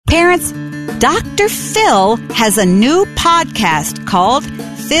Parents, Dr. Phil has a new podcast called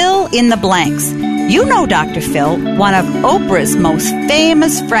Fill in the Blanks. You know Dr. Phil, one of Oprah's most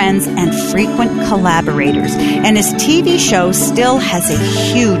famous friends and frequent collaborators, and his TV show still has a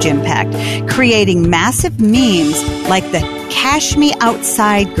huge impact, creating massive memes like the Cash Me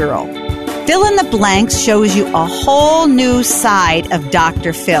Outside girl. Fill in the Blanks shows you a whole new side of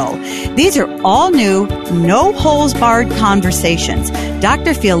Dr. Phil. These are all new, no holes barred conversations.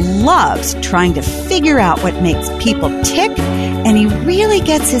 Dr. Phil loves trying to figure out what makes people tick, and he really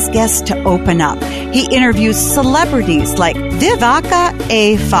gets his guests to open up. He interviews celebrities like Vivica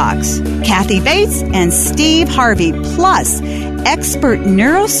A. Fox, Kathy Bates, and Steve Harvey, plus expert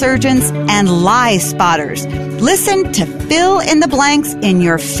neurosurgeons and lie spotters. Listen to Fill in the Blanks in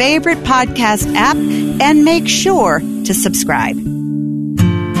your favorite podcast app and make sure to subscribe.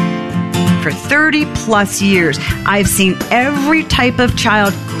 For 30 plus years, I've seen every type of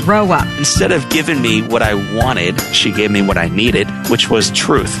child grow up. Instead of giving me what I wanted, she gave me what I needed, which was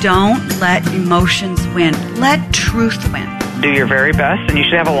truth. Don't let emotions win. Let truth win. Do your very best, and you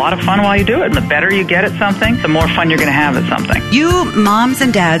should have a lot of fun while you do it. And the better you get at something, the more fun you're going to have at something. You moms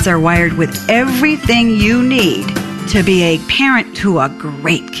and dads are wired with everything you need to be a parent to a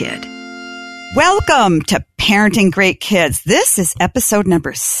great kid. Welcome to Parenting Great Kids. This is episode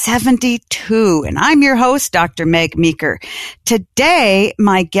number 72, and I'm your host, Dr. Meg Meeker. Today,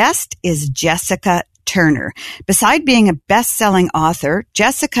 my guest is Jessica Turner. Beside being a best-selling author,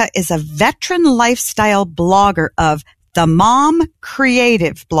 Jessica is a veteran lifestyle blogger of the Mom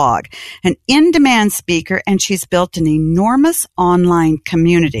Creative blog, an in-demand speaker, and she's built an enormous online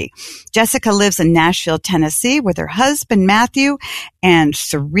community. Jessica lives in Nashville, Tennessee with her husband, Matthew, and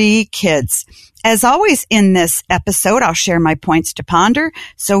 3 kids. As always in this episode, I'll share my points to ponder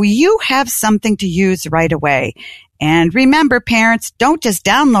so you have something to use right away. And remember, parents, don't just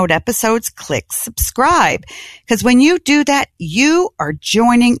download episodes, click subscribe. Because when you do that, you are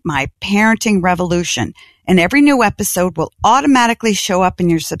joining my parenting revolution. And every new episode will automatically show up in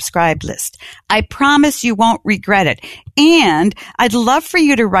your subscribed list. I promise you won't regret it. And I'd love for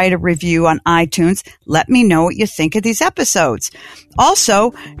you to write a review on iTunes. Let me know what you think of these episodes.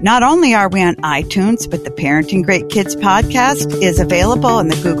 Also, not only are we on iTunes, but the Parenting Great Kids podcast is available in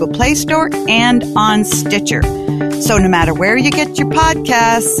the Google Play Store and on Stitcher. So no matter where you get your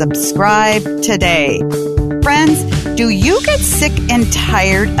podcasts, subscribe today. Friends, do you get sick and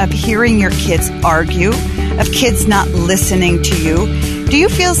tired of hearing your kids argue, of kids not listening to you? Do you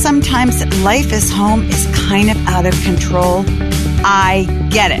feel sometimes that life as home is kind of out of control? I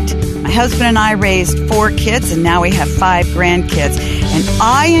get it. My husband and I raised 4 kids, and now we have 5 grandkids. And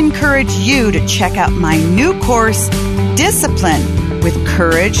I encourage you to check out my new course, Discipline with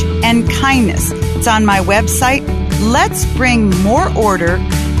Courage and Kindness. It's on my website. Let's bring more order,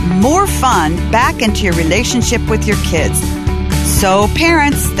 more fun back into your relationship with your kids. So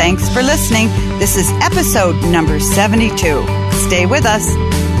parents, thanks for listening. This is episode number 72. Stay with us.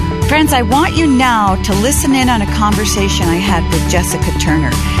 Friends, I want you now to listen in on a conversation I had with Jessica Turner.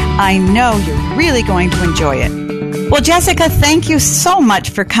 I know you're really going to enjoy it. Well, Jessica, thank you so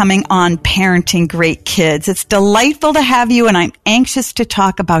much for coming on Parenting Great Kids. It's delightful to have you, and I'm anxious to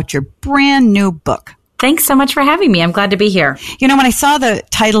talk about your brand new book. Thanks so much for having me. I'm glad to be here. You know, when I saw the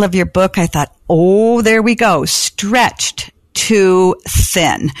title of your book, I thought, oh, there we go, Stretched Too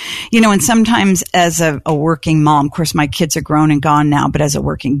Thin. You know, and sometimes as a working mom, of course, my kids are grown and gone now, but as a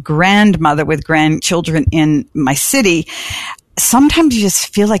working grandmother with grandchildren in my city, sometimes you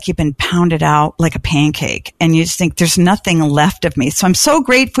just feel like you've been pounded out like a pancake and you just think there's nothing left of me. So I'm so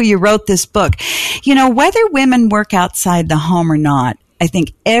grateful you wrote this book. You know, whether women work outside the home or not, I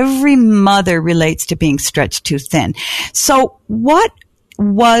think every mother relates to being stretched too thin. So what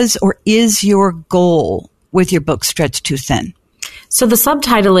was or is your goal with your book, Stretched Too Thin? So the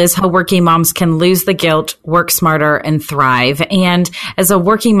subtitle is How Working Moms Can Lose the Guilt, Work Smarter, and Thrive. And as a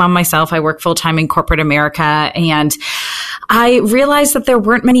working mom myself, I work full-time in corporate America, and I realized that there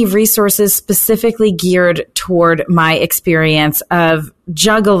weren't many resources specifically geared toward my experience of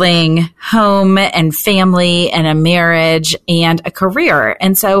juggling home and family and a marriage and a career.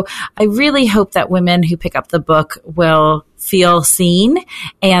 And so I really hope that women who pick up the book will feel seen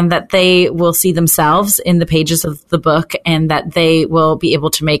and that they will see themselves in the pages of the book and that they will be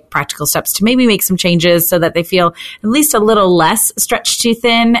able to make practical steps to maybe make some changes so that they feel at least a little less stretched too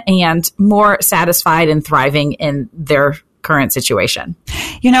thin and more satisfied and thriving in their current situation?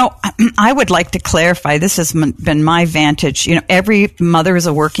 I would like to clarify, this has been my vantage. Every mother is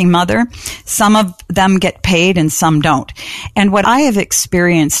a working mother. Some of them get paid and some don't. And what I have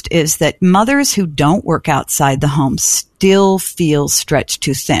experienced is that mothers who don't work outside the home still feel stretched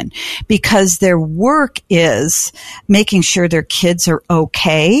too thin because their work is making sure their kids are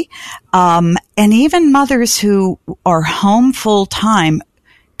okay. And even mothers who are home full time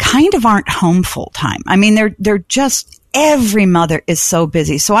kind of aren't home full time. I mean, they're just, every mother is so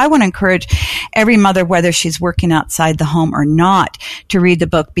busy. So I want to encourage every mother, whether she's working outside the home or not, to read the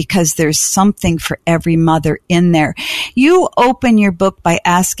book because there's something for every mother in there. You open your book by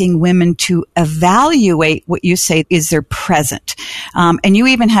asking women to evaluate what you say is their present. And you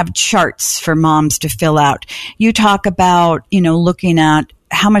even have charts for moms to fill out. You talk about, looking at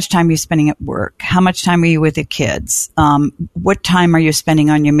how much time are you spending at work? How much time are you with the kids? What time are you spending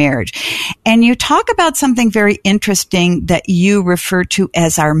on your marriage? And you talk about something very interesting that you refer to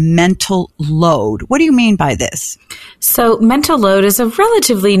as our mental load. What do you mean by this? So mental load is a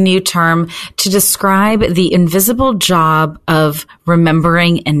relatively new term to describe the invisible job of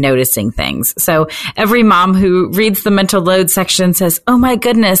remembering and noticing things. So every mom who reads the mental load section says, oh my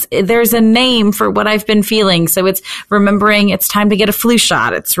goodness, there's a name for what I've been feeling. So it's remembering it's time to get a flu shot.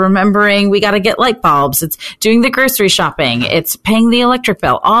 It's remembering we got to get light bulbs. It's doing the grocery shopping. It's paying the electric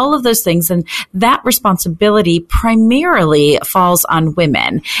bill, all of those things. And that responsibility primarily falls on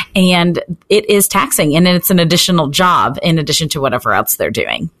women. And it is taxing, and it's an additional job in addition to whatever else they're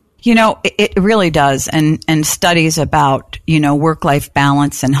doing. It really does. And studies about, work-life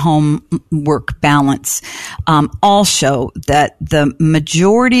balance and home-work balance all show that the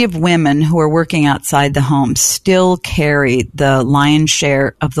majority of women who are working outside the home still carry the lion's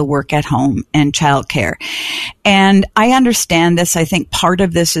share of the work at home and childcare. And I understand this. I think part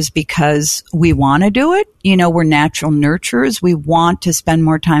of this is because we want to do it. We're natural nurturers. We want to spend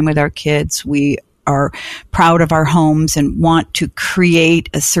more time with our kids. We are proud of our homes and want to create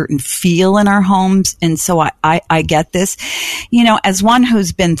a certain feel in our homes. And so I get this. As one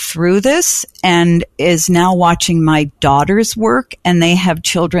who's been through this and is now watching my daughters work and they have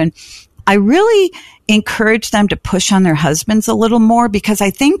children, I really encourage them to push on their husbands a little more because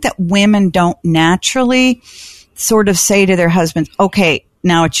I think that women don't naturally sort of say to their husbands, okay,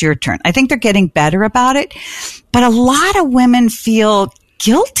 now it's your turn. I think they're getting better about it. But a lot of women feel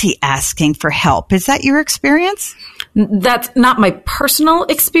guilty asking for help. Is that your experience? That's not my personal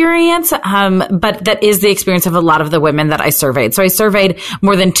experience, but that is the experience of a lot of the women that I surveyed. So I surveyed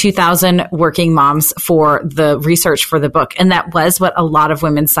more than 2,000 working moms for the research for the book. And that was what a lot of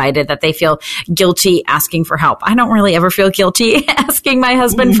women cited, that they feel guilty asking for help. I don't really ever feel guilty asking my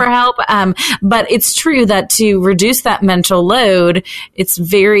husband for help. But it's true that to reduce that mental load, it's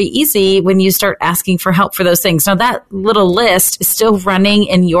very easy when you start asking for help for those things. Now that little list is still running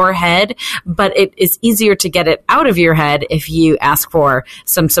in your head, but it is easier to get it out of your head if you ask for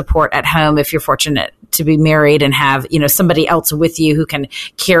some support at home, if you're fortunate to be married and have, somebody else with you who can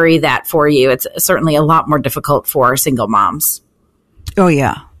carry that for you. It's certainly a lot more difficult for single moms. Oh,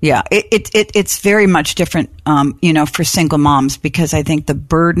 yeah. Yeah. It's very much different, for single moms because I think the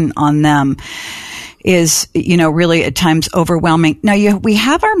burden on them is, really at times overwhelming. Now, we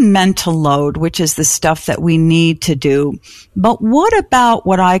have our mental load, which is the stuff that we need to do. But what about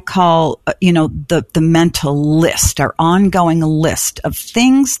what I call, the mental list, our ongoing list of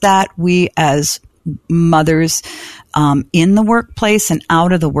things that we as mothers in the workplace and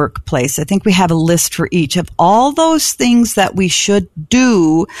out of the workplace? I think we have a list for each of all those things that we should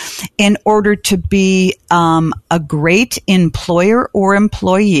do in order to be a great employer or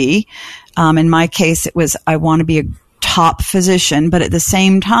employee. In my case, it was I want to be a top physician, but at the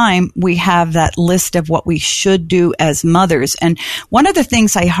same time, we have that list of what we should do as mothers. And one of the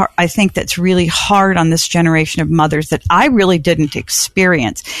things I think that's really hard on this generation of mothers that I really didn't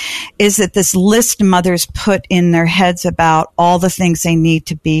experience is that this list mothers put in their heads about all the things they need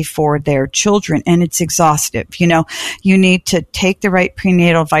to be for their children. And it's exhaustive. You need to take the right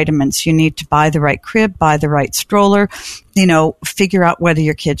prenatal vitamins. You need to buy the right crib, buy the right stroller, figure out whether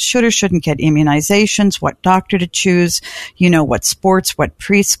your kids should or shouldn't get immunizations, what doctor to choose, what sports, what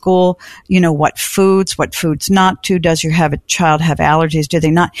preschool, what foods not to. Does your child have allergies? Do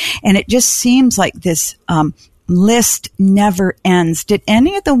they not? And it just seems like this list never ends. Did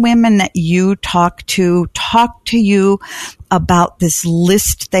any of the women that you talk to you about this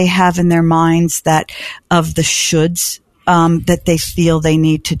list they have in their minds of the shoulds that they feel they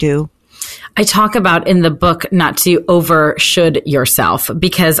need to do? I talk about in the book not to over should yourself,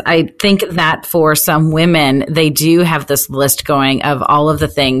 because I think that for some women, they do have this list going of all of the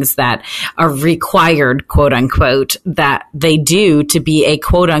things that are required, quote unquote, that they do to be a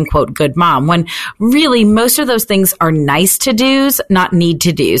quote unquote good mom, when really most of those things are nice to do's, not need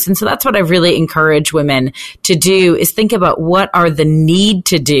to do's. And so that's what I really encourage women to do, is think about what are the need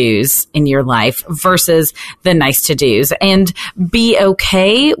to do's in your life versus the nice to do's, and be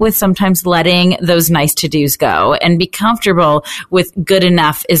okay with sometimes letting those nice to-dos go, and be comfortable with good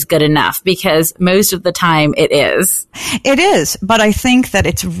enough is good enough, because most of the time it is. It is, but I think that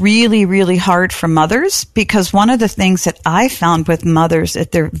it's really, really hard for mothers, because one of the things that I found with mothers is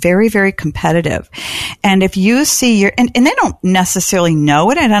they're very, very competitive. And if you see and they don't necessarily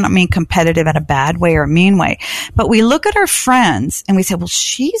know it, and I don't mean competitive in a bad way or a mean way, but we look at our friends and we say, well,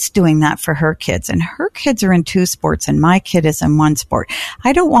 she's doing that for her kids, and her kids are in 2 sports and my kid is in 1 sport.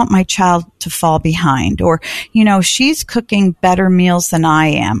 I don't want my child to fall behind, or, she's cooking better meals than I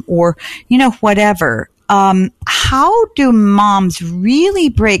am, or, whatever. How do moms really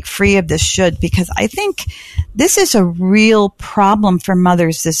break free of this should? Because I think this is a real problem for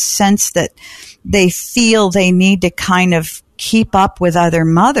mothers, this sense that they feel they need to kind of keep up with other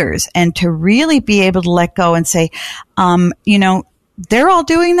mothers, and to really be able to let go and say, they're all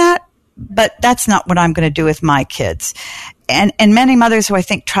doing that, but that's not what I'm going to do with my kids. And many mothers who I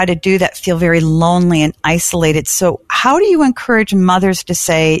think try to do that feel very lonely and isolated. So how do you encourage mothers to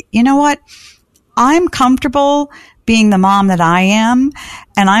say, you know what, I'm comfortable being the mom that I am,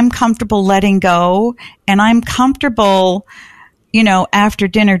 and I'm comfortable letting go, and I'm comfortable, after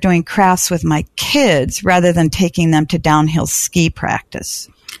dinner doing crafts with my kids rather than taking them to downhill ski practice?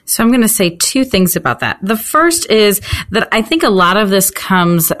 So I'm going to say 2 things about that. The first is that I think a lot of this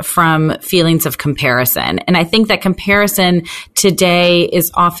comes from feelings of comparison. And I think that comparison today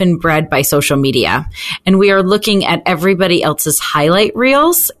is often bred by social media. And we are looking at everybody else's highlight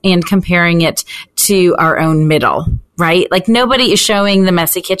reels and comparing it to our own middle. Right? Like, nobody is showing the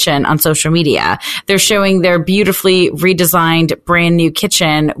messy kitchen on social media. They're showing their beautifully redesigned brand new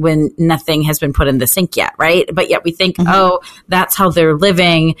kitchen when nothing has been put in the sink yet. Right? But yet we think, oh, that's how they're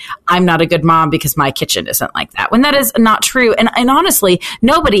living. I'm not a good mom because my kitchen isn't like that, when that is not true. And honestly,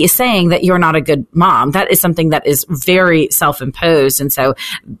 nobody is saying that you're not a good mom. That is something that is very self-imposed. And so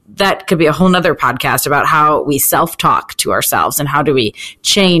that could be a whole nother podcast about how we self-talk to ourselves and how do we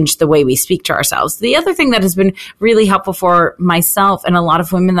change the way we speak to ourselves. The other thing that has been really helpful for myself and a lot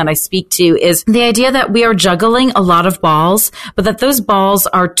of women that I speak to is the idea that we are juggling a lot of balls, but that those balls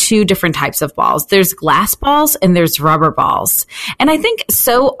are 2 different types of balls. There's glass balls and there's rubber balls. And I think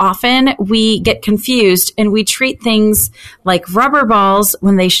so often we get confused and we treat things like rubber balls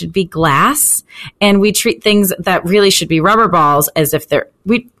when they should be glass, and we treat things that really should be rubber balls as if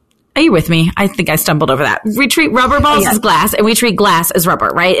are you with me? I think I stumbled over that. We treat rubber balls as glass, and we treat glass as rubber,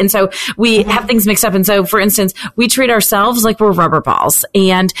 right? And so we have things mixed up. And so, for instance, we treat ourselves like we're rubber balls,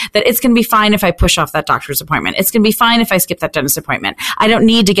 and that it's going to be fine if I push off that doctor's appointment. It's going to be fine if I skip that dentist appointment. I don't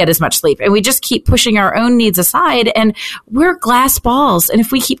need to get as much sleep. And we just keep pushing our own needs aside, and we're glass balls. And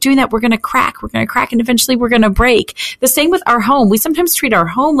if we keep doing that, we're going to crack. We're going to crack, and eventually we're going to break. The same with our home. We sometimes treat our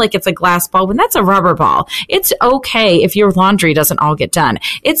home like it's a glass ball when that's a rubber ball. It's okay if your laundry doesn't all get done.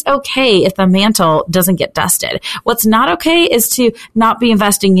 It's okay if the mantle doesn't get dusted. What's not okay is to not be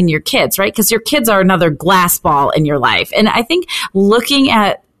investing in your kids, right? Because your kids are another glass ball in your life. And I think looking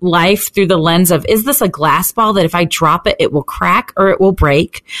at life through the lens of, is this a glass ball that if I drop it, it will crack or it will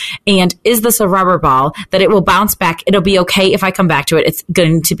break? And is this a rubber ball that it will bounce back? It'll be okay if I come back to it. It's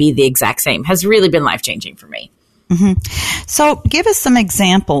going to be the exact same. Has really been life-changing for me. So give us some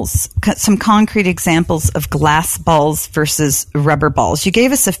examples, some concrete examples of glass balls versus rubber balls. You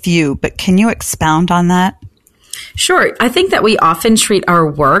gave us a few, but can you expound on that? Sure. I think that we often treat our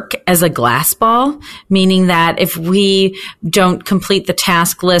work as a glass ball, meaning that if we don't complete the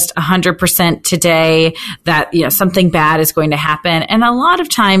task list 100% today, that, something bad is going to happen. And a lot of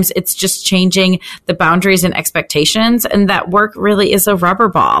times it's just changing the boundaries and expectations. And that work really is a rubber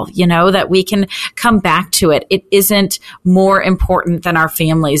ball, that we can come back to it. It isn't more important than our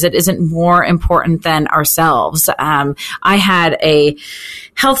families. It isn't more important than ourselves. I had a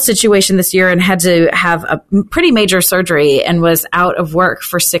health situation this year and had to have a pretty pretty major surgery and was out of work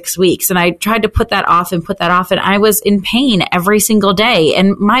for 6 weeks. And I tried to put that off. And I was in pain every single day.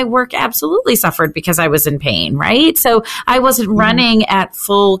 And my work absolutely suffered because I was in pain, right? So I wasn't running at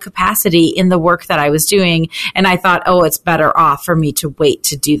full capacity in the work that I was doing. And I thought, oh, it's better off for me to wait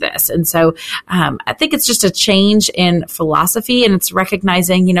to do this. And so I think it's just a change in philosophy, and it's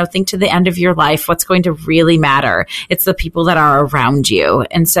recognizing, think to the end of your life, what's going to really matter. It's the people that are around you.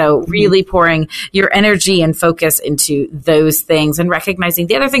 And so really pouring your energy and focus into those things and recognizing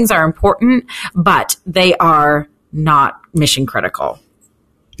the other things are important, but they are not mission critical.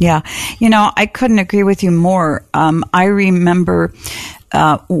 Yeah. I couldn't agree with you more. I remember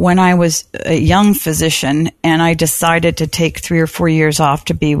when I was a young physician and I decided to take 3 or 4 years off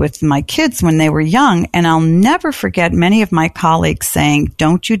to be with my kids when they were young. And I'll never forget many of my colleagues saying,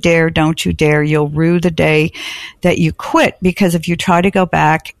 don't you dare, you'll rue the day that you quit, because if you try to go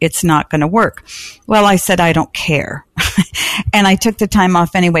back, it's not going to work. Well, I said, I don't care. And I took the time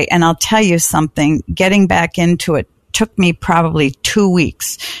off anyway. And I'll tell you something, getting back into it took me probably 2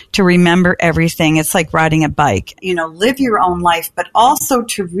 weeks to remember everything. It's like riding a bike. Live your own life, but also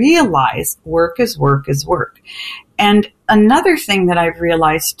to realize work is work is work. And another thing that I've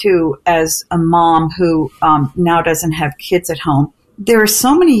realized too, as a mom who now doesn't have kids at home, there are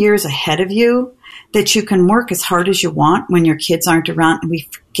so many years ahead of you that you can work as hard as you want when your kids aren't around. And we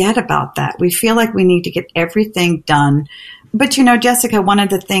forget about that. We feel like we need to get everything done. But Jessica, one of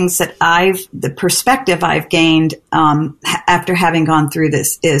the things that the perspective I've gained after having gone through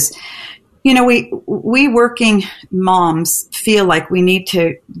this is, we working moms feel like we need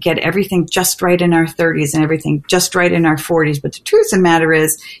to get everything just right in our 30s and everything just right in our 40s. But the truth of the matter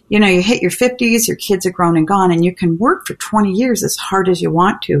is, you hit your 50s, your kids are grown and gone, and you can work for 20 years as hard as you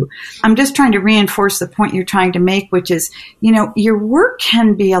want to. I'm just trying to reinforce the point you're trying to make, which is, your work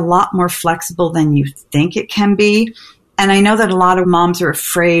can be a lot more flexible than you think it can be. And I know that a lot of moms are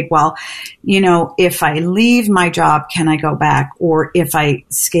afraid, well, if I leave my job, can I go back? Or if I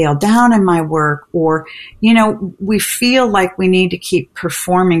scale down in my work, or, we feel like we need to keep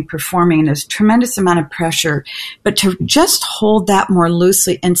performing, and there's a tremendous amount of pressure. But to just hold that more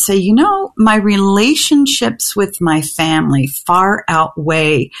loosely and say, my relationships with my family far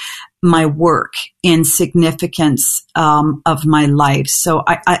outweigh my work in significance of my life. So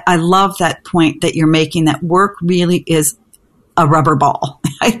I love that point that you're making, that work really is a rubber ball.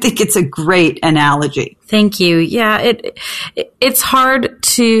 I think it's a great analogy. Thank you. Yeah, it's hard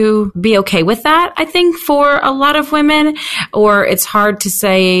to be okay with that, I think, for a lot of women, or it's hard to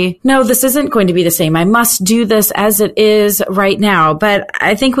say, no, this isn't going to be the same. I must do this as it is right now. But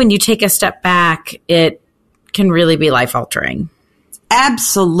I think when you take a step back, it can really be life altering.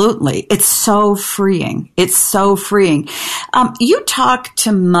 Absolutely. It's so freeing. You talk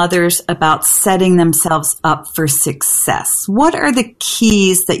to mothers about setting themselves up for success. What are the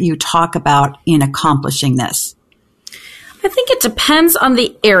keys that you talk about in accomplishing this? I think it depends on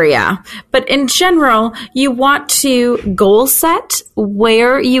the area, but in general, you want to goal set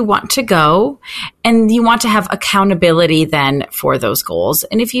where you want to go, and you want to have accountability then for those goals.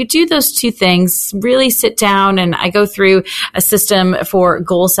 And if you do those two things, really sit down, and I go through a system for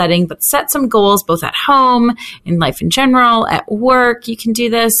goal setting, but set some goals both at home, in life in general, at work. You can do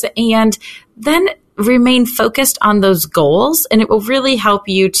this, and then remain focused on those goals, and it will really help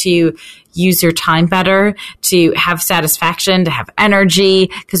you to use your time better, to have satisfaction, to have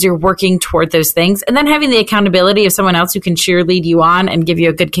energy, because you're working toward those things. And then having the accountability of someone else who can cheerlead you on and give you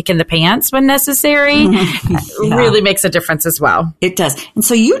a good kick in the pants when necessary really makes a difference as well. It does. And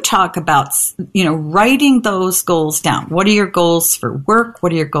so you talk about, writing those goals down. What are your goals for work?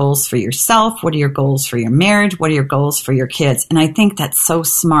 What are your goals for yourself? What are your goals for your marriage? What are your goals for your kids? And I think that's so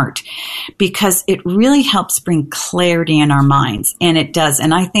smart, because it really helps bring clarity in our minds. And it does.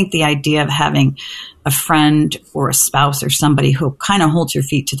 And I think the idea of having a friend or a spouse or somebody who kind of holds your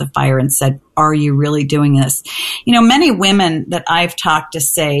feet to the fire and said, are you really doing this? Many women that I've talked to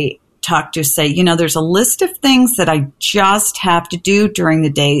say, there's a list of things that I just have to do during the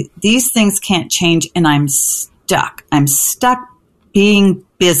day. These things can't change, and I'm stuck. I'm stuck being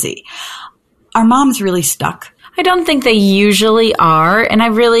busy. Are moms really stuck? I don't think they usually are. And I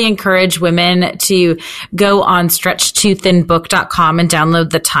really encourage women to go on stretchtothinbook.com and download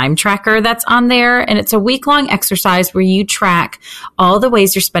the time tracker that's on there. And it's a week-long exercise where you track all the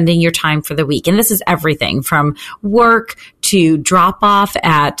ways you're spending your time for the week. And this is everything from work to drop off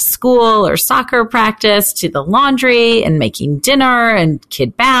at school or soccer practice, to the laundry and making dinner and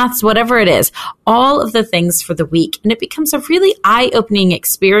kid baths, whatever it is, all of the things for the week. And it becomes a really eye-opening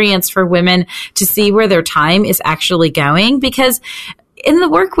experience for women to see where their time is actually going, because in the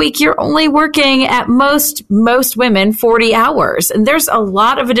work week, you're only working at most women 40 hours. And there's a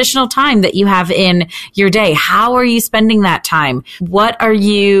lot of additional time that you have in your day. How are you spending that time? What are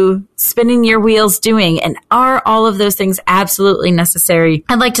you spinning your wheels doing? And are all of those things absolutely necessary?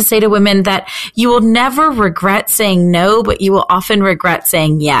 I'd like to say to women that you will never regret saying no, but you will often regret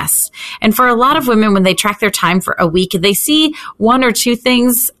saying yes. And for a lot of women, when they track their time for a week, they see one or two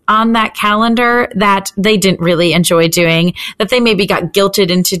things on that calendar that they didn't really enjoy doing, that they maybe got guilted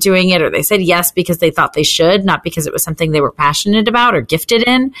into doing it, or they said yes because they thought they should, not because it was something they were passionate about or gifted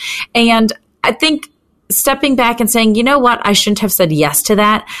in. And I think stepping back and saying, you know what, I shouldn't have said yes to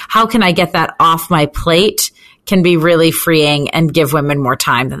that. How can I get that off my plate? Can be really freeing and give women more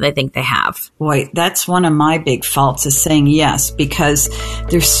time than they think they have. Boy, that's one of my big faults, is saying yes, because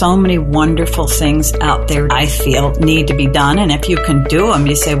there's so many wonderful things out there I feel need to be done. And if you can do them,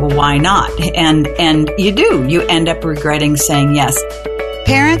 you say, well, why not? And you do. You end up regretting saying yes.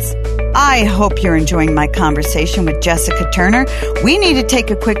 Parents, I hope you're enjoying my conversation with Jessica Turner. We need to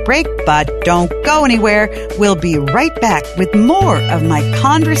take a quick break, but don't go anywhere. We'll be right back with more of my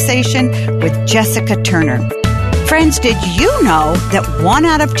conversation with Jessica Turner. Friends, did you know that 1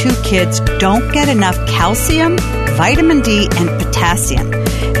 out of 2 kids don't get enough calcium, vitamin D, and potassium?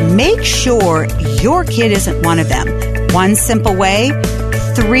 Make sure your kid isn't one of them. One simple way: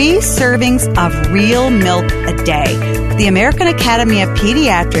 3 servings of real milk a day. The American Academy of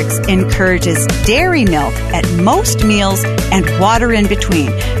Pediatrics encourages dairy milk at most meals and water in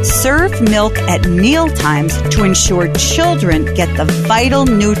between. Serve milk at meal times to ensure children get the vital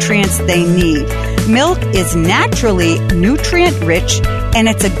nutrients they need. Milk is naturally nutrient-rich, and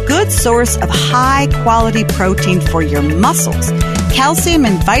it's a good source of high-quality protein for your muscles, calcium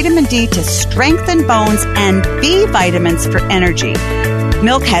and vitamin D to strengthen bones, and B vitamins for energy.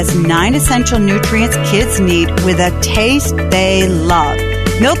 Milk has 9 essential nutrients kids need with a taste they love.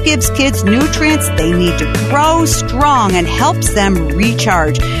 Milk gives kids nutrients they need to grow strong and helps them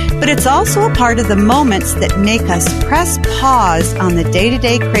recharge. But it's also a part of the moments that make us press pause on the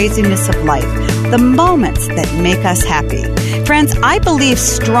day-to-day craziness of life, the moments that make us happy. Friends, I believe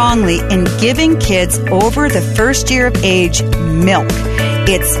strongly in giving kids over the first year of age milk.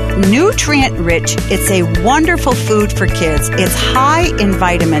 It's nutrient-rich. It's a wonderful food for kids. It's high in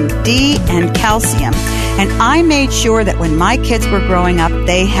vitamin D and calcium. And I made sure that when my kids were growing up,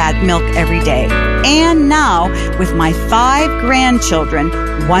 they had milk every day. And now, with my 5 grandchildren,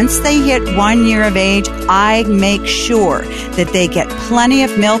 once they hit 1 year of age, I make sure that they get plenty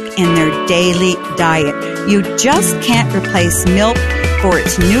of milk in their daily diet. You just can't replace milk for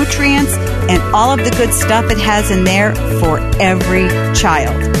its nutrients and all of the good stuff it has in there for every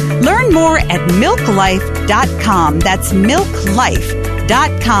child. Learn more at milklife.com. That's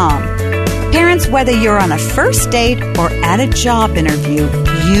milklife.com. Parents, whether you're on a first date or at a job interview,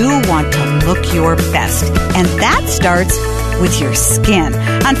 you want to look your best. And that starts with your skin.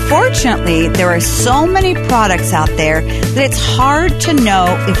 Unfortunately, there are so many products out there that it's hard to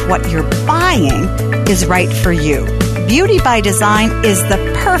know if what you're buying is right for you. Beauty by Design is the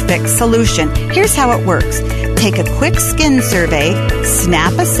perfect solution. Here's how it works. Take a quick skin survey,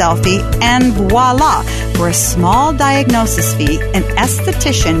 snap a selfie, and voila! For a small diagnosis fee, an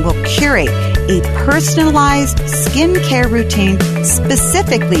esthetician will curate a personalized skincare routine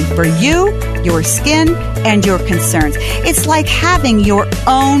specifically for you, your skin, and your concerns. It's like having your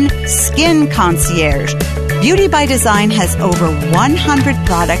own skin concierge. Beauty by Design has over 100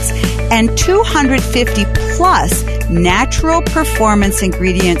 products and 250 plus natural performance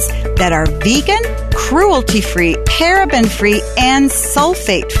ingredients that are vegan, cruelty-free, paraben-free, and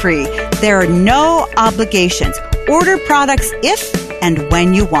sulfate-free. There are no obligations. Order products if and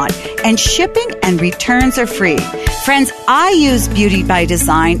when you want, and shipping and returns are free. Friends, I use Beauty by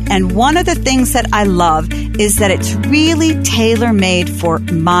Design, and one of the things that I love is that it's really tailor-made for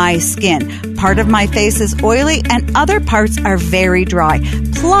my skin. Part of my face is oily and other parts are very dry.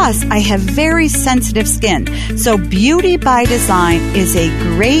 Plus, I have very sensitive skin. So Beauty by Design is a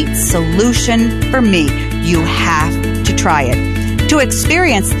great solution for me. You have to try it. To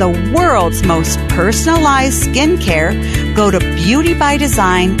experience the world's most personalized skincare, go to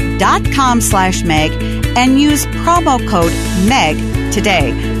beautybydesign.com/Meg and use promo code MEG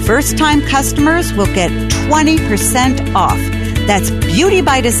today. First-time customers will get 20% off. That's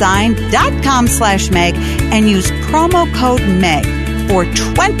beautybydesign.com/Meg and use promo code MEG for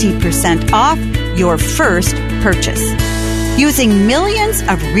 20% off your first purchase. Using millions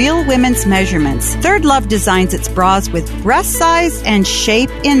of real women's measurements, Third Love designs its bras with breast size and shape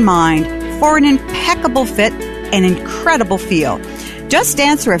in mind for an impeccable fit and incredible feel. Just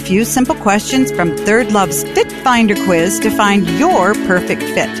answer a few simple questions from Third Love's Fit Finder quiz to find your perfect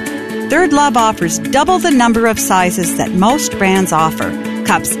fit. Third Love offers double the number of sizes that most brands offer.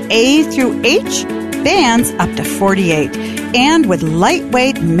 Cups A through H, bands up to 48. And with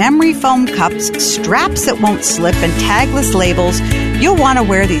lightweight memory foam cups, straps that won't slip, and tagless labels, you'll want to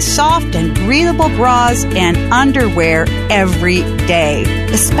wear these soft and breathable bras and underwear every day,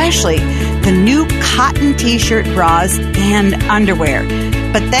 especially the new cotton t-shirt bras and underwear.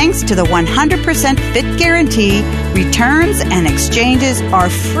 But thanks to the 100% fit guarantee, returns and exchanges are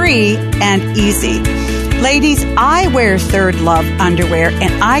free and easy. Ladies, I wear Third Love underwear,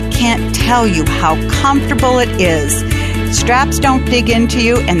 and I can't tell you how comfortable it is. Straps don't dig into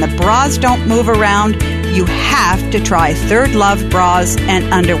you, and the bras don't move around. You have to try Third Love bras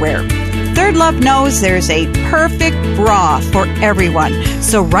and underwear. Third Love knows there's a perfect bra for everyone.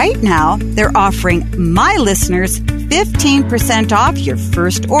 So right now, they're offering my listeners 15% off your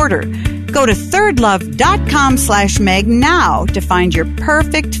first order. Go to thirdlove.com/Meg now to find your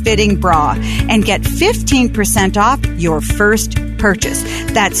perfect fitting bra and get 15% off your first purchase.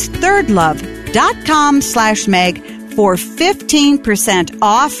 That's thirdlove.com/Meg for 15%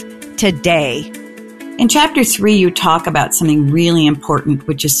 off today. In Chapter 3, you talk about something really important,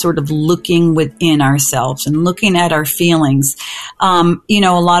 which is sort of looking within ourselves and looking at our feelings. A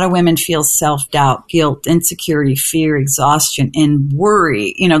lot of women feel self-doubt, guilt, insecurity, fear, exhaustion, and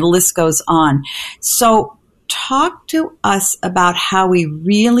worry. The list goes on. So talk to us about how we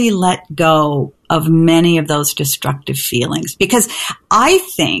really let go of many of those destructive feelings, because I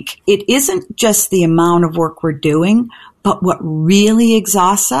think it isn't just the amount of work we're doing, but what really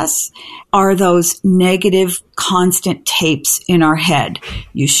exhausts us are those negative, constant tapes in our head.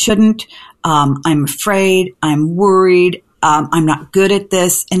 You shouldn't. I'm afraid. I'm worried. I'm not good at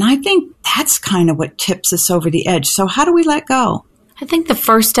this. And I think that's kind of what tips us over the edge. So how do we let go? I think the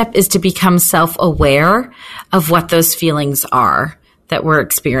first step is to become self-aware of what those feelings are that we're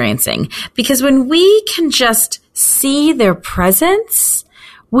experiencing. Because when we can just see their presence,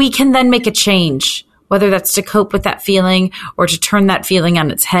 we can then make a change, whether that's to cope with that feeling or to turn that feeling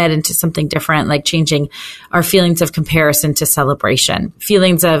on its head into something different, like changing our feelings of comparison to celebration,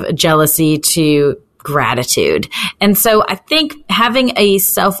 feelings of jealousy to gratitude. And so I think having a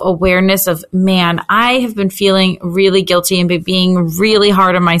self-awareness of, man, I have been feeling really guilty and been being really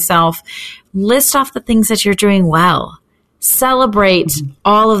hard on myself. List off the things that you're doing well. Celebrate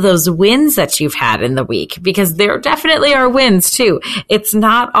all of those wins that you've had in the week, because there definitely are wins too. It's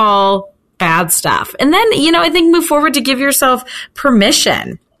not all bad stuff. And then, I think move forward to give yourself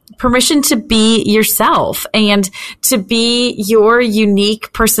permission to be yourself and to be your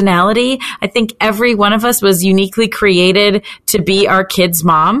unique personality. I think every one of us was uniquely created to be our kid's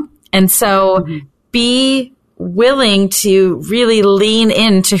mom. And so be willing to really lean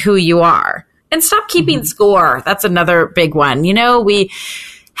into who you are. And stop keeping score. That's another big one. We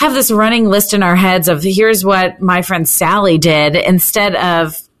have this running list in our heads of here's what my friend Sally did, instead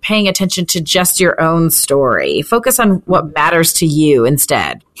of paying attention to just your own story. Focus on what matters to you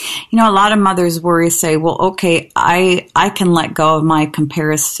instead. A lot of mothers say, well, okay, I can let go of my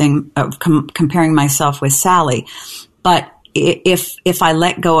comparison of comparing myself with Sally. But if I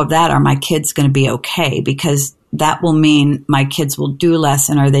let go of that, are my kids going to be okay? Because that will mean my kids will do less,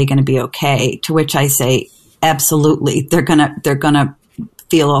 and are they going to be okay? To which I say, absolutely. They're going to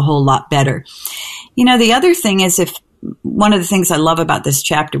feel a whole lot better. The other thing is, if one of the things I love about this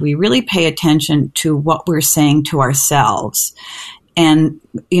chapter, we really pay attention to what we're saying to ourselves and,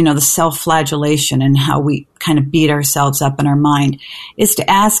 the self-flagellation and how we kind of beat ourselves up in our mind, is to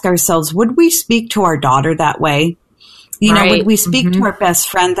ask ourselves, would we speak to our daughter that way? Would we speak to our best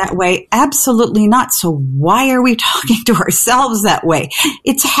friend that way? Absolutely not. So why are we talking to ourselves that way?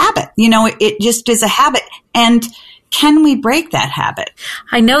 It's a habit. It just is a habit. And can we break that habit?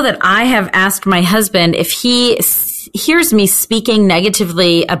 I know that I have asked my husband if he hears me speaking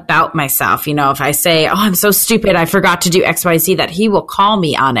negatively about myself. If I say, oh, I'm so stupid, I forgot to do XYZ, that he will call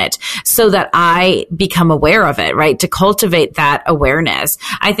me on it so that I become aware of it, right? To cultivate that awareness.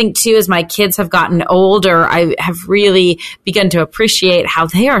 I think too, as my kids have gotten older, I have really begun to appreciate how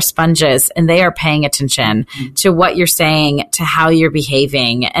they are sponges and they are paying attention to what you're saying, to how you're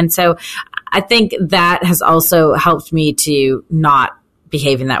behaving. And so I think that has also helped me to not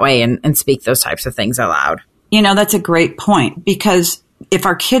behave in that way and speak those types of things aloud. That's a great point, because if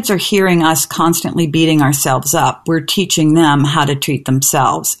our kids are hearing us constantly beating ourselves up, we're teaching them how to treat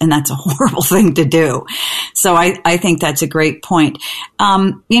themselves. And that's a horrible thing to do. So I think that's a great point.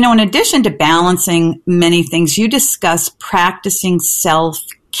 In addition to balancing many things, you discuss practicing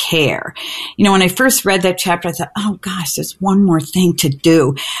care. You know, when I first read that chapter, I thought, oh gosh, there's one more thing to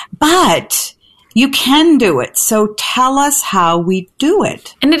do. But you can do it. So tell us how we do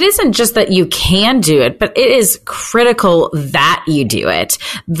it. And it isn't just that you can do it, but it is critical that you do it.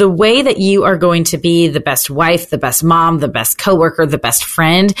 The way that you are going to be the best wife, the best mom, the best coworker, the best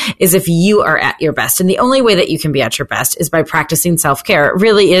friend is if you are at your best. And the only way that you can be at your best is by practicing self-care. It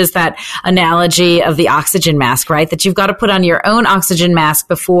really is that analogy of the oxygen mask, right? That you've got to put on your own oxygen mask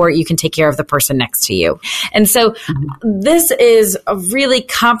before you can take care of the person next to you. And so this is a really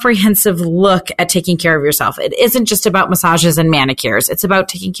comprehensive look at taking care of yourself. It isn't just about massages and manicures. It's about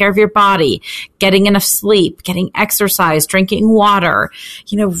taking care of your body, getting enough sleep, getting exercise, drinking water,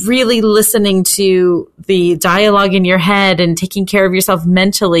 you know, really listening to the dialogue in your head and taking care of yourself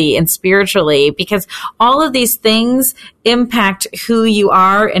mentally and spiritually, because all of these things impact who you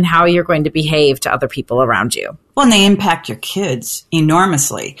are and how you're going to behave to other people around you. Well, and they impact your kids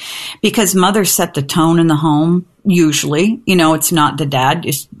enormously because mothers set the tone in the home. Usually, you know, it's not the dad.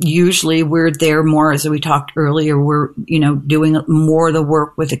 It's usually we're there more, as we talked earlier, we're, you know, doing more of the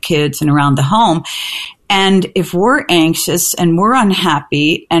work with the kids and around the home. And if we're anxious and we're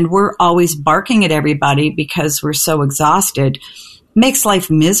unhappy and we're always barking at everybody because we're so exhausted, makes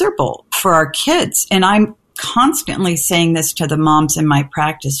life miserable for our kids. And I'm constantly saying this to the moms in my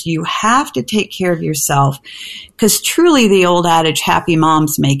practice. You have to take care of yourself because truly the old adage, happy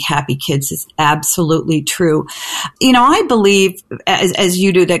moms make happy kids, is absolutely true. You know, I believe, as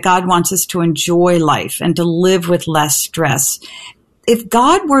you do, that God wants us to enjoy life and to live with less stress. If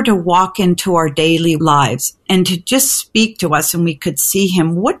God were to walk into our daily lives and to just speak to us and we could see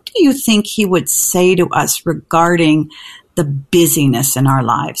him, what do you think he would say to us regarding the busyness in our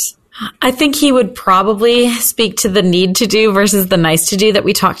lives? I think he would probably speak to the need to do versus the nice to do that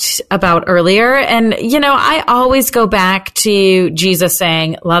we talked about earlier. And, you know, I always go back to Jesus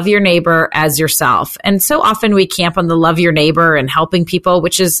saying, love your neighbor as yourself. And so often we camp on the love your neighbor and helping people,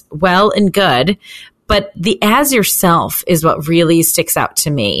 which is well and good. But the as yourself is what really sticks out to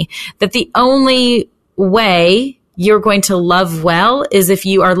me. That the only way you're going to love well is if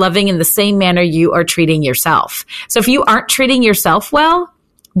you are loving in the same manner you are treating yourself. So if you aren't treating yourself well,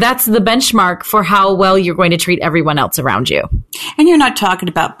 that's the benchmark for how well you're going to treat everyone else around you. And you're not talking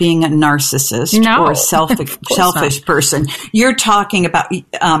about being a narcissist or a selfish person. You're talking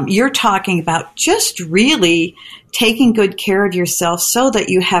about just really taking good care of yourself so that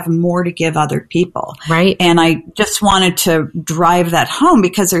you have more to give other people. Right. And I just wanted to drive that home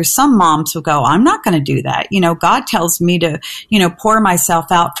because there's some moms who go, I'm not going to do that. You know, God tells me to, you know, pour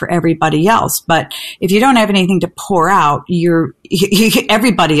myself out for everybody else. But if you don't have anything to pour out,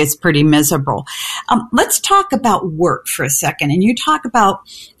 everybody is pretty miserable. Let's talk about work for a second. And you talk about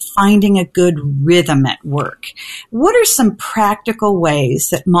finding a good rhythm at work. What are some practical ways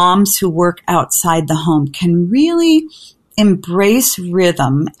that moms who work outside the home can really embrace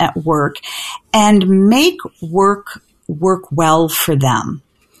rhythm at work and make work well for them?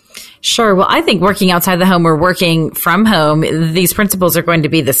 Sure. Well, I think working outside the home or working from home, these principles are going to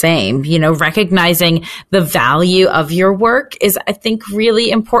be the same. You know, recognizing the value of your work is, I think, really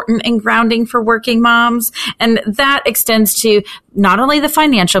important and grounding for working moms. And that extends to not only the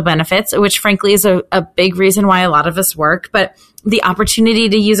financial benefits, which frankly is a big reason why a lot of us work, but the opportunity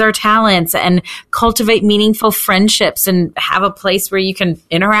to use our talents and cultivate meaningful friendships and have a place where you can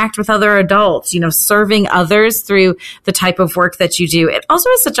interact with other adults, you know, serving others through the type of work that you do. It also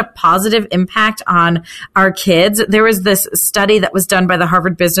has such a positive impact on our kids. There was this study that was done by the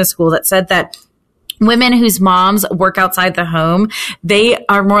Harvard Business School that said that women whose moms work outside the home, they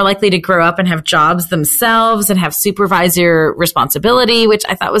are more likely to grow up and have jobs themselves and have supervisor responsibility, which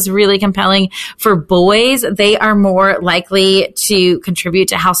I thought was really compelling. For boys, they are more likely to contribute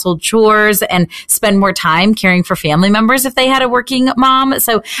to household chores and spend more time caring for family members if they had a working mom.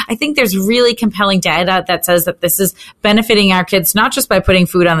 So I think there's really compelling data that says that this is benefiting our kids, not just by putting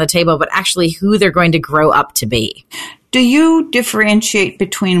food on the table, but actually who they're going to grow up to be. Do you differentiate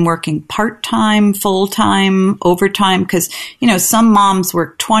between working part-time, full-time, overtime? Because, you know, some moms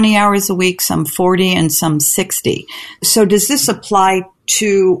work 20 hours a week, some 40, and some 60. So does this apply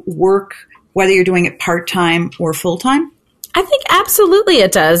to work, whether you're doing it part-time or full-time? I think absolutely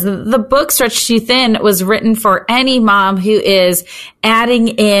it does. The book Stretched Too Thin was written for any mom who is adding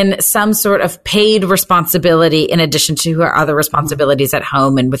in some sort of paid responsibility in addition to her other responsibilities at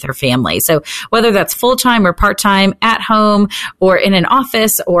home and with her family. So whether that's full-time or part-time, at home or in an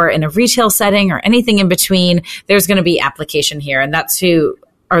office or in a retail setting or anything in between, there's going to be application here. And that's who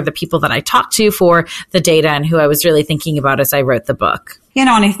are the people that I talk to for the data and who I was really thinking about as I wrote the book. And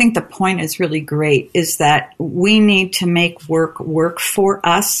I think the point is really great, is that we need to make work for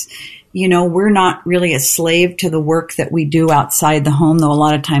us. We're not really a slave to the work that we do outside the home, though a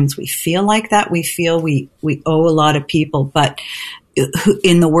lot of times we feel like that. We feel we owe a lot of people, but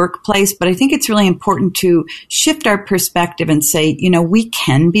in the workplace. But I think it's really important to shift our perspective and say, we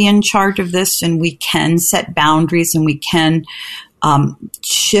can be in charge of this, and we can set boundaries, and we can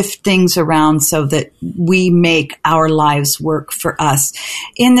shift things around so that we make our lives work for us.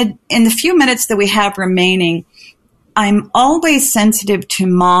 In the few minutes that we have remaining, I'm always sensitive to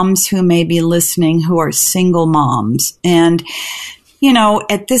moms who may be listening who are single moms. And,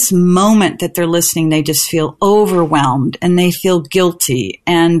 at this moment that they're listening, they just feel overwhelmed and they feel guilty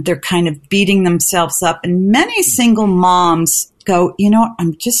and they're kind of beating themselves up. And many single moms go,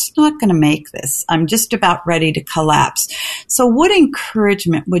 I'm just not going to make this. I'm just about ready to collapse. So what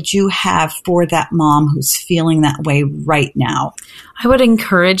encouragement would you have for that mom who's feeling that way right now? I would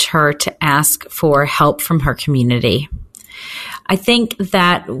encourage her to ask for help from her community. I think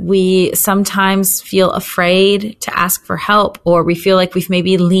that we sometimes feel afraid to ask for help, or we feel like we've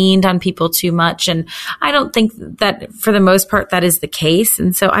maybe leaned on people too much. And I don't think that for the most part that is the case.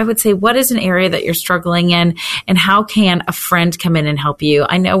 And so I would say, what is an area that you're struggling in, and how can a friend come in and help you?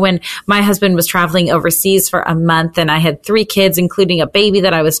 I know when my husband was traveling overseas for a month and I had 3 kids, including a baby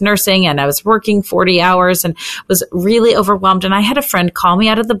that I was nursing, and I was working 40 hours and was really overwhelmed. And I had a friend call me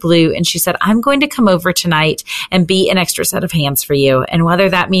out of the blue, and she said, I'm going to come over tonight and be an extra set of hands for you. And whether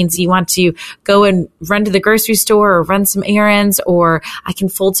that means you want to go and run to the grocery store or run some errands, or I can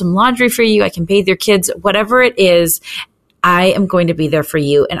fold some laundry for you, I can bathe your kids, whatever it is, I am going to be there for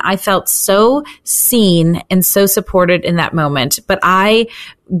you. And I felt so seen and so supported in that moment. But I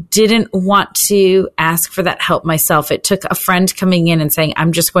didn't want to ask for that help myself. It took a friend coming in and saying,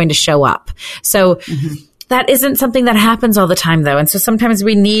 I'm just going to show up. So that isn't something that happens all the time, though. And so sometimes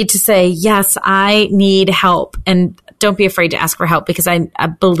we need to say, yes, I need help. And don't be afraid to ask for help, because I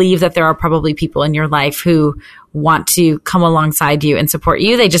believe that there are probably people in your life who want to come alongside you and support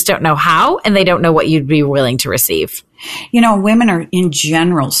you. They just don't know how, and they don't know what you'd be willing to receive. Women are in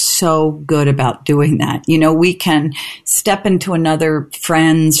general so good about doing that. We can step into another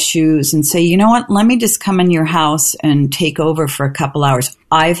friend's shoes and say, what, let me just come in your house and take over for a couple hours.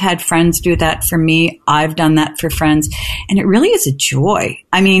 I've had friends do that for me. I've done that for friends. And it really is a joy.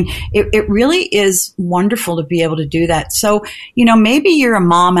 I mean, it really is wonderful to be able to do that. So, maybe you're a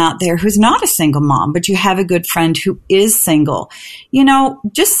mom out there who's not a single mom, but you have a good friend who is single.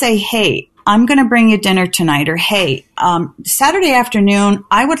 Just say, hey, I'm going to bring you dinner tonight, or hey, Saturday afternoon,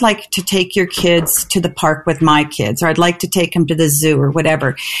 I would like to take your kids to the park with my kids, or I'd like to take them to the zoo, or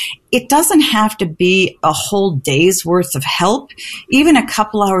whatever. It doesn't have to be a whole day's worth of help, even a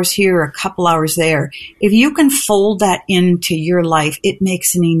couple hours here or a couple hours there. If you can fold that into your life, it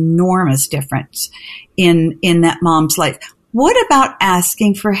makes an enormous difference in that mom's life. What about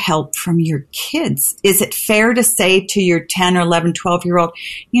asking for help from your kids? Is it fair to say to your 10 or 11, 12-year-old,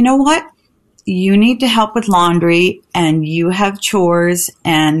 you know what? You need to help with laundry, and you have chores,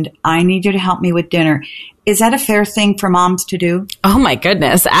 and I need you to help me with dinner. Is that a fair thing for moms to do? Oh my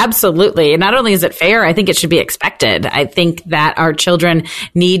goodness, absolutely. And not only is it fair, I think it should be expected. I think that our children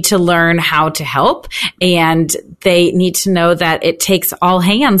need to learn how to help, and they need to know that it takes all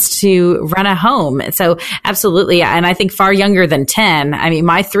hands to run a home. So absolutely. And I think far younger than 10. I mean,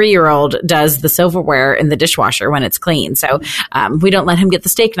 my 3-year-old does the silverware in the dishwasher when it's clean. So we don't let him get the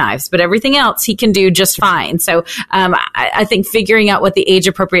steak knives, but everything else he can do just fine. So I think figuring out what the age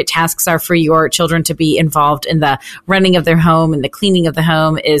appropriate tasks are for your children to be involved in the running of their home and the cleaning of the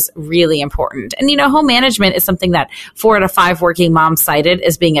home is really important. And, home management is something that 4 out of 5 working moms cited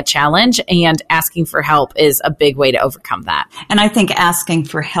as being a challenge, and asking for help is a big way to overcome that. And I think asking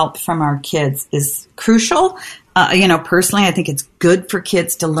for help from our kids is crucial. Personally, I think it's good for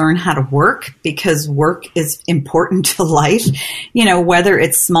kids to learn how to work, because work is important to life, whether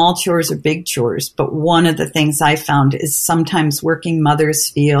it's small chores or big chores. But one of the things I found is sometimes working mothers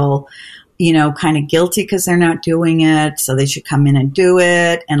feel kind of guilty because they're not doing it. So they should come in and do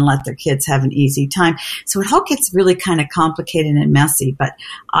it and let their kids have an easy time. So it all gets really kind of complicated and messy. But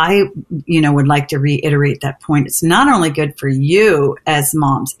I, would like to reiterate that point. It's not only good for you as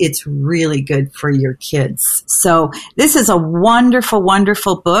moms, it's really good for your kids. So this is a wonderful,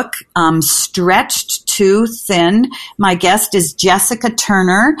 wonderful book, stretched too thin. My guest is Jessica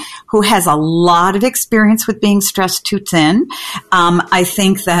Turner, who has a lot of experience with being stressed too thin. I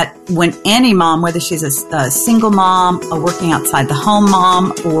think that when any mom, whether she's a single mom, a working outside the home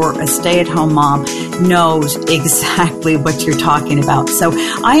mom, or a stay-at-home mom, knows exactly what you're talking about. So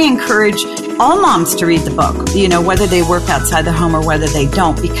I encourage all moms to read the book, whether they work outside the home or whether they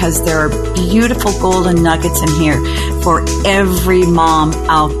don't, because there are beautiful golden nuggets in here for every mom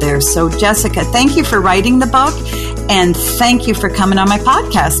out there. So Jessica, thank you for writing the book, and thank you for coming on my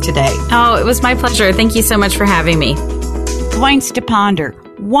podcast today. Oh, it was my pleasure. Thank you so much for having me. Points to ponder.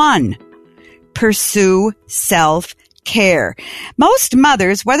 1, pursue self-care. Most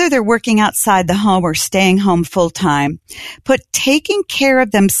mothers, whether they're working outside the home or staying home full-time, put taking care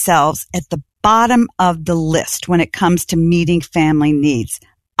of themselves at the bottom of the list when it comes to meeting family needs.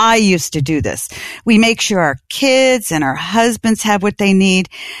 I used to do this. We make sure our kids and our husbands have what they need,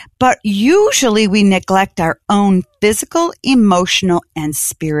 but usually we neglect our own physical, emotional, and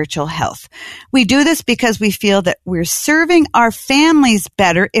spiritual health. We do this because we feel that we're serving our families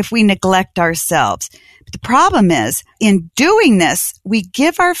better if we neglect ourselves. But the problem is, in doing this, we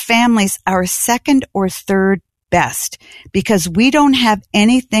give our families our second or third best because we don't have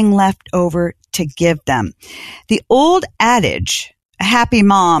anything left over to give them. The old adage, a happy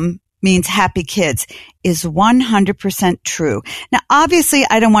mom means happy kids, is 100% true. Now, obviously,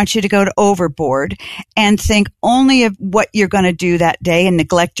 I don't want you to go overboard and think only of what you're going to do that day and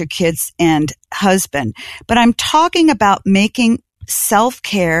neglect your kids and husband. But I'm talking about making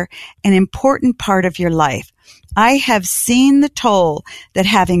self-care an important part of your life. I have seen the toll that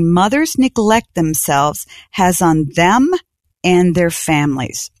having mothers neglect themselves has on them and their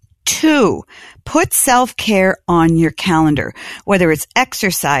families. 2, put self-care on your calendar, whether it's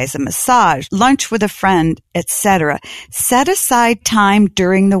exercise, a massage, lunch with a friend, etc. Set aside time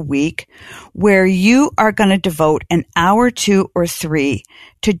during the week where you are going to devote an hour, 2 or 3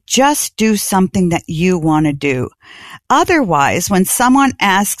 to just do something that you want to do. Otherwise, when someone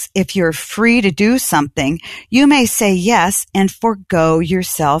asks if you're free to do something, you may say yes and forego your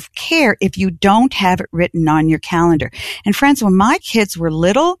self-care if you don't have it written on your calendar. And friends, when my kids were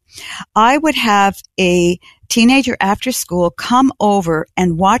little, I would have a teenager after school come over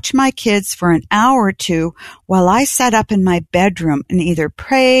and watch my kids for an hour or 2 while I sat up in my bedroom and either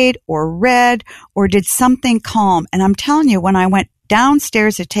prayed or read or did something calm. And I'm telling you, when I went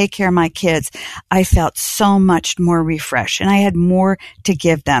downstairs to take care of my kids, I felt so much more refreshed and I had more to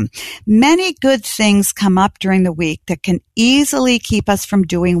give them. Many good things come up during the week that can easily keep us from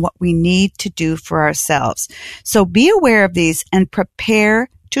doing what we need to do for ourselves. So be aware of these and prepare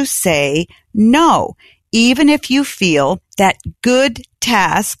to say no, even if you feel that good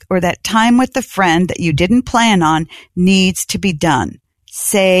task or that time with the friend that you didn't plan on needs to be done.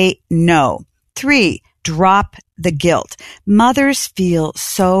 Say no. 3, drop the guilt. Mothers feel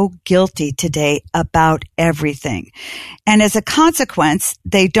so guilty today about everything. And as a consequence,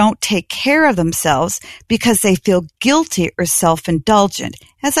 they don't take care of themselves because they feel guilty or self-indulgent.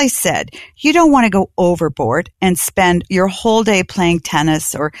 As I said, you don't want to go overboard and spend your whole day playing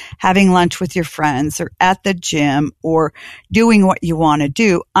tennis or having lunch with your friends or at the gym or doing what you want to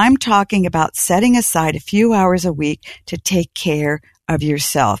do. I'm talking about setting aside a few hours a week to take care of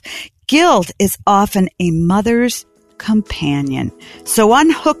yourself. Guilt is often a mother's companion. So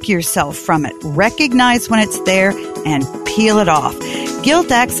unhook yourself from it. Recognize when it's there and peel it off.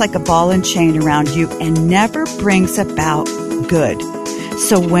 Guilt acts like a ball and chain around you and never brings about good.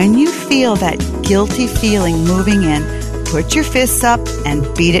 So when you feel that guilty feeling moving in, put your fists up and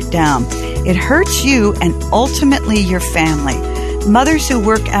beat it down. It hurts you and ultimately your family. Mothers who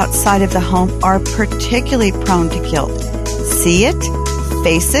work outside of the home are particularly prone to guilt. See it,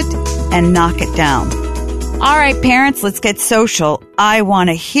 face it, and knock it down. All right, parents, let's get social. I want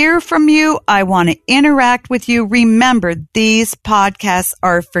to hear from you. I want to interact with you. Remember, these podcasts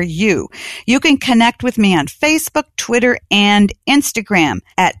are for you. You can connect with me on Facebook, Twitter, and Instagram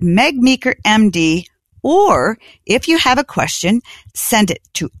at Meg Meeker MD. Or if you have a question, send it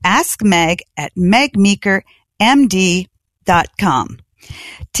to askmeg@megmeekermd.com.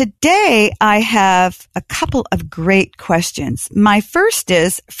 Today, I have a couple of great questions. My first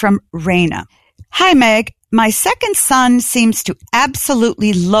is from Raina. Hi, Meg. My second son seems to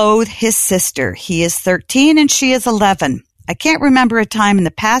absolutely loathe his sister. He is 13 and she is 11. I can't remember a time in the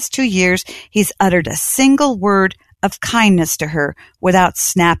past 2 years he's uttered a single word of kindness to her without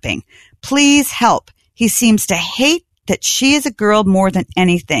snapping. Please help. He seems to hate that she is a girl more than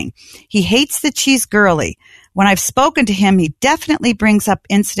anything. He hates that she's girly. When I've spoken to him, he definitely brings up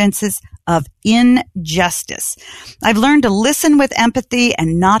incidences of injustice. I've learned to listen with empathy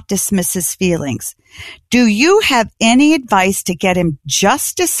and not dismiss his feelings. Do you have any advice to get him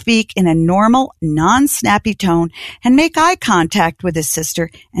just to speak in a normal, non-snappy tone and make eye contact with his sister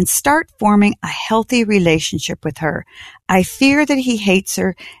and start forming a healthy relationship with her? I fear that he hates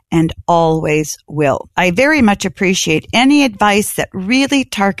her and always will. I very much appreciate any advice that really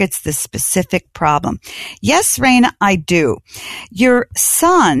targets this specific problem. Yes, Raina, I do. Your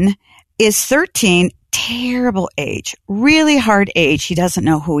son is 13. Terrible age, really hard age. He doesn't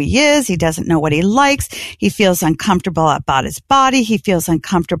know who he is. He doesn't know what he likes. He feels uncomfortable about his body. He feels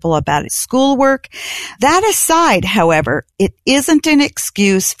uncomfortable about his schoolwork. That aside, however, it isn't an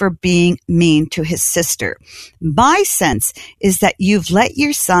excuse for being mean to his sister. My sense is that you've let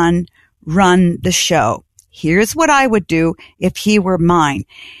your son run the show. Here's what I would do if he were mine.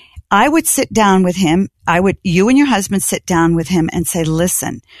 I would sit down with him. You and your husband sit down with him and say,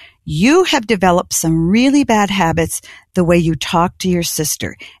 listen, you have developed some really bad habits the way you talk to your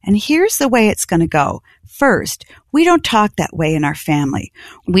sister. And here's the way it's going to go. First, we don't talk that way in our family.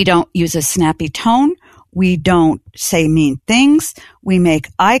 We don't use a snappy tone. We don't say mean things. We make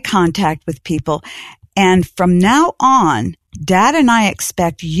eye contact with people. And from now on, Dad and I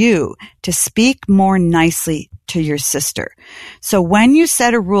expect you to speak more nicely to your sister. So when you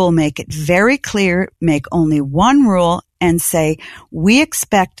set a rule, make it very clear, make only one rule, and say, we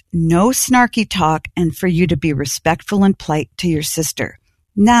expect no snarky talk and for you to be respectful and polite to your sister.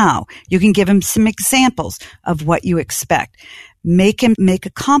 Now, you can give him some examples of what you expect. Make him make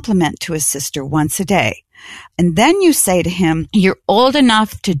a compliment to his sister once a day. And then you say to him, you're old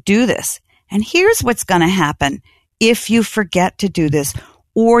enough to do this. And here's what's going to happen if you forget to do this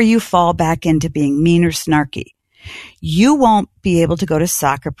or you fall back into being mean or snarky. You won't be able to go to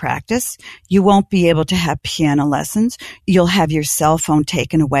soccer practice. You won't be able to have piano lessons. You'll have your cell phone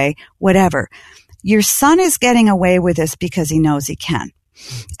taken away, whatever. Your son is getting away with this because he knows he can.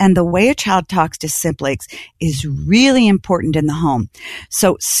 And the way a child talks to siblings is really important in the home.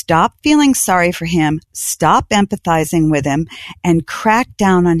 So stop feeling sorry for him, stop empathizing with him, and crack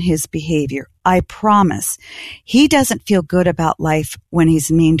down on his behavior. I promise. He doesn't feel good about life when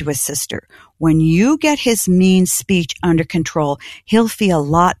he's mean to his sister. When you get his mean speech under control, he'll feel a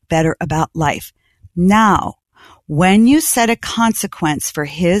lot better about life. Now, when you set a consequence for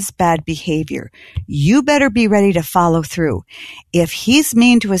his bad behavior, you better be ready to follow through. If he's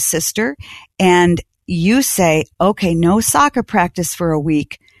mean to his sister and you say, okay, no soccer practice for a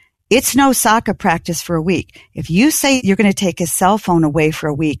week, it's no soccer practice for a week. If you say you're going to take his cell phone away for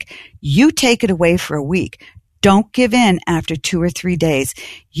a week, you take it away for a week. Don't give in after 2 or 3 days.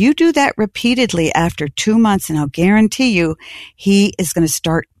 You do that repeatedly after 2 months, and I'll guarantee you he is going to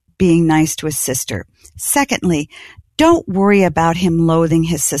start being nice to his sister. Secondly, don't worry about him loathing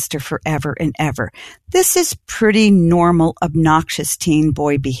his sister forever and ever. This is pretty normal, obnoxious teen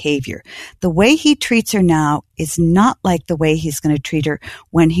boy behavior. The way he treats her now is not like the way he's going to treat her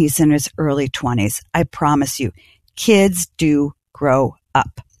when he's in his early 20s. I promise you, kids do grow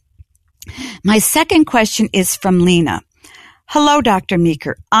up. My second question is from Lena. Hello, Dr.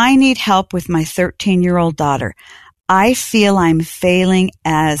 Meeker. I need help with my 13-year-old daughter. I feel I'm failing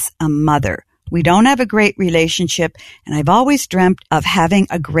as a mother. We don't have a great relationship, and I've always dreamt of having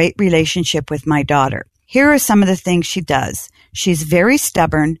a great relationship with my daughter. Here are some of the things she does. She's very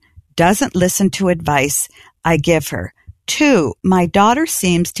stubborn, doesn't listen to advice I give her. 2, my daughter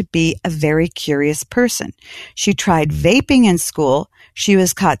seems to be a very curious person. She tried vaping in school. She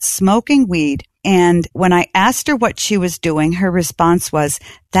was caught smoking weed. And when I asked her what she was doing, her response was,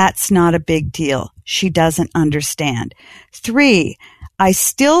 that's not a big deal. She doesn't understand. 3, I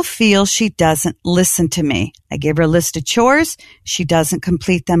still feel she doesn't listen to me. I give her a list of chores. She doesn't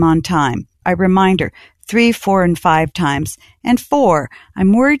complete them on time. I remind her 3, 4, and 5 times. And 4,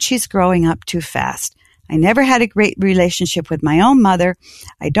 I'm worried she's growing up too fast. I never had a great relationship with my own mother.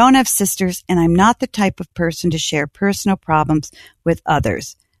 I don't have sisters, and I'm not the type of person to share personal problems with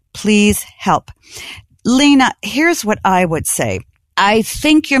others. Please help. Lena, here's what I would say. I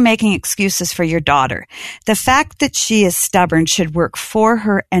think you're making excuses for your daughter. The fact that she is stubborn should work for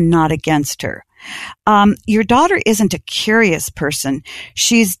her and not against her. Your daughter isn't a curious person.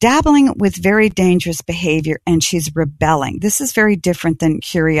 She's dabbling with very dangerous behavior and she's rebelling. This is very different than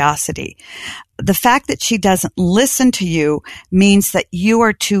curiosity. The fact that she doesn't listen to you means that you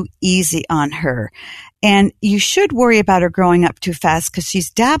are too easy on her. And you should worry about her growing up too fast because she's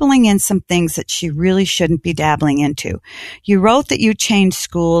dabbling in some things that she really shouldn't be dabbling into. You wrote that you changed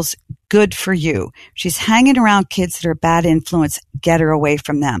schools. Good for you. She's hanging around kids that are a bad influence. Get her away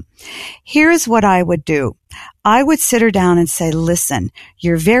from them. Here's what I would do. I would sit her down and say, listen,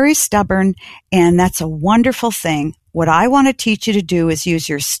 you're very stubborn and that's a wonderful thing. What I want to teach you to do is use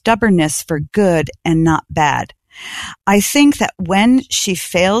your stubbornness for good and not bad. I think that when she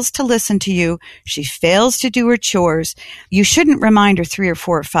fails to listen to you, she fails to do her chores, you shouldn't remind her 3 or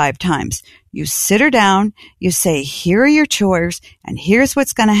 4 or 5 times. You sit her down, you say, here are your chores, and here's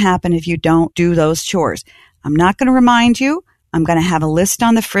what's going to happen if you don't do those chores. I'm not going to remind you. I'm going to have a list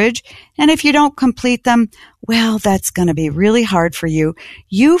on the fridge, and if you don't complete them, well, that's going to be really hard for you.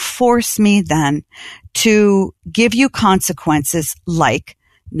 You force me then to give you consequences like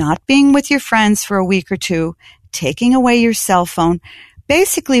not being with your friends for a week or 2, taking away your cell phone.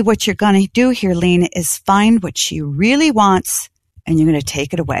 Basically, what you're going to do here, Lena, is find what she really wants, and you're going to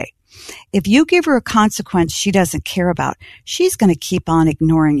take it away. If you give her a consequence she doesn't care about, she's going to keep on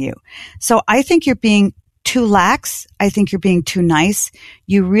ignoring you. So I think you're being too lax. I think you're being too nice.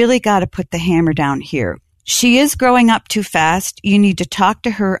 You really got to put the hammer down here. She is growing up too fast. You need to talk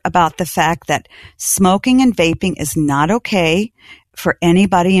to her about the fact that smoking and vaping is not okay for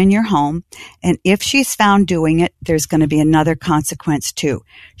anybody in your home. And if she's found doing it, there's going to be another consequence too.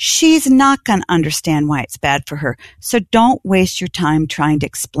 She's not going to understand why it's bad for her. So don't waste your time trying to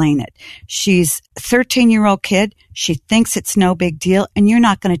explain it. She's a 13-year-old kid. She thinks it's no big deal, and you're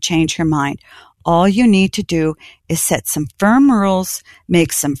not going to change her mind. All you need to do is set some firm rules,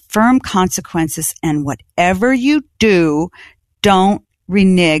 make some firm consequences, and whatever you do, don't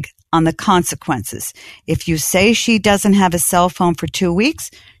renege on the consequences. If you say she doesn't have a cell phone for 2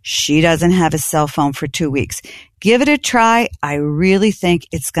 weeks, she doesn't have a cell phone for 2 weeks. Give it a try. I really think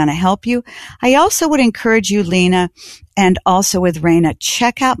it's going to help you. I also would encourage you, Lena, and also with Raina,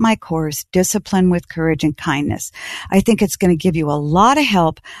 check out my course, Discipline with Courage and Kindness. I think it's going to give you a lot of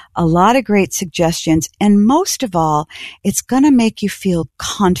help, a lot of great suggestions, and most of all, it's going to make you feel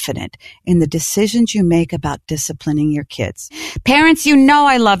confident in the decisions you make about disciplining your kids. Parents, you know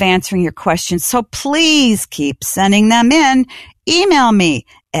I love answering your questions, so please keep sending them in. Email me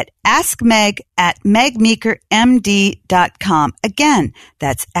at askmeg@megmeekermd.com. Again,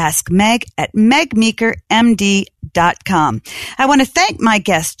 that's askmeg@megmeekermd.com. I want to thank my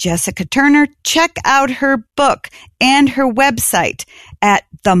guest, Jessica Turner. Check out her book and her website at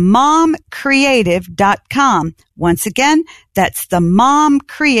themomcreative.com. Once again, that's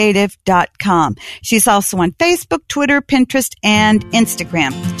themomcreative.com. She's also on Facebook, Twitter, Pinterest, and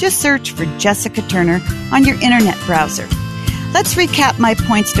Instagram. Just search for Jessica Turner on your internet browser. Let's recap my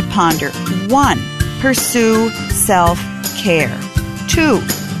points to ponder. 1, pursue self-care. 2,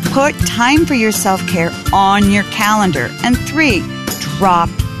 put time for your self-care on your calendar. And 3, drop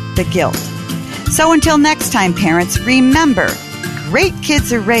the guilt. So until next time, parents, remember, great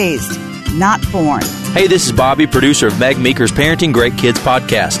kids are raised, not born. Hey, this is Bobby, producer of Meg Meeker's Parenting Great Kids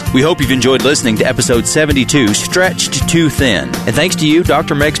podcast. We hope you've enjoyed listening to episode 72, Stretched Too Thin. And thanks to you,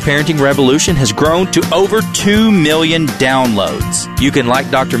 Dr. Meg's Parenting Revolution has grown to over 2 million downloads. You can like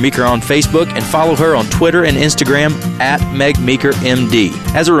Dr. Meeker on Facebook and follow her on Twitter and Instagram at Meg Meeker MD.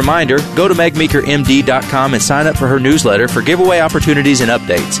 As a reminder, go to megmeekermd.com and sign up for her newsletter for giveaway opportunities and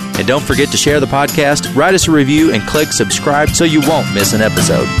updates. And don't forget to share the podcast, write us a review, and click subscribe so you won't miss an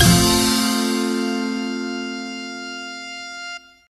episode.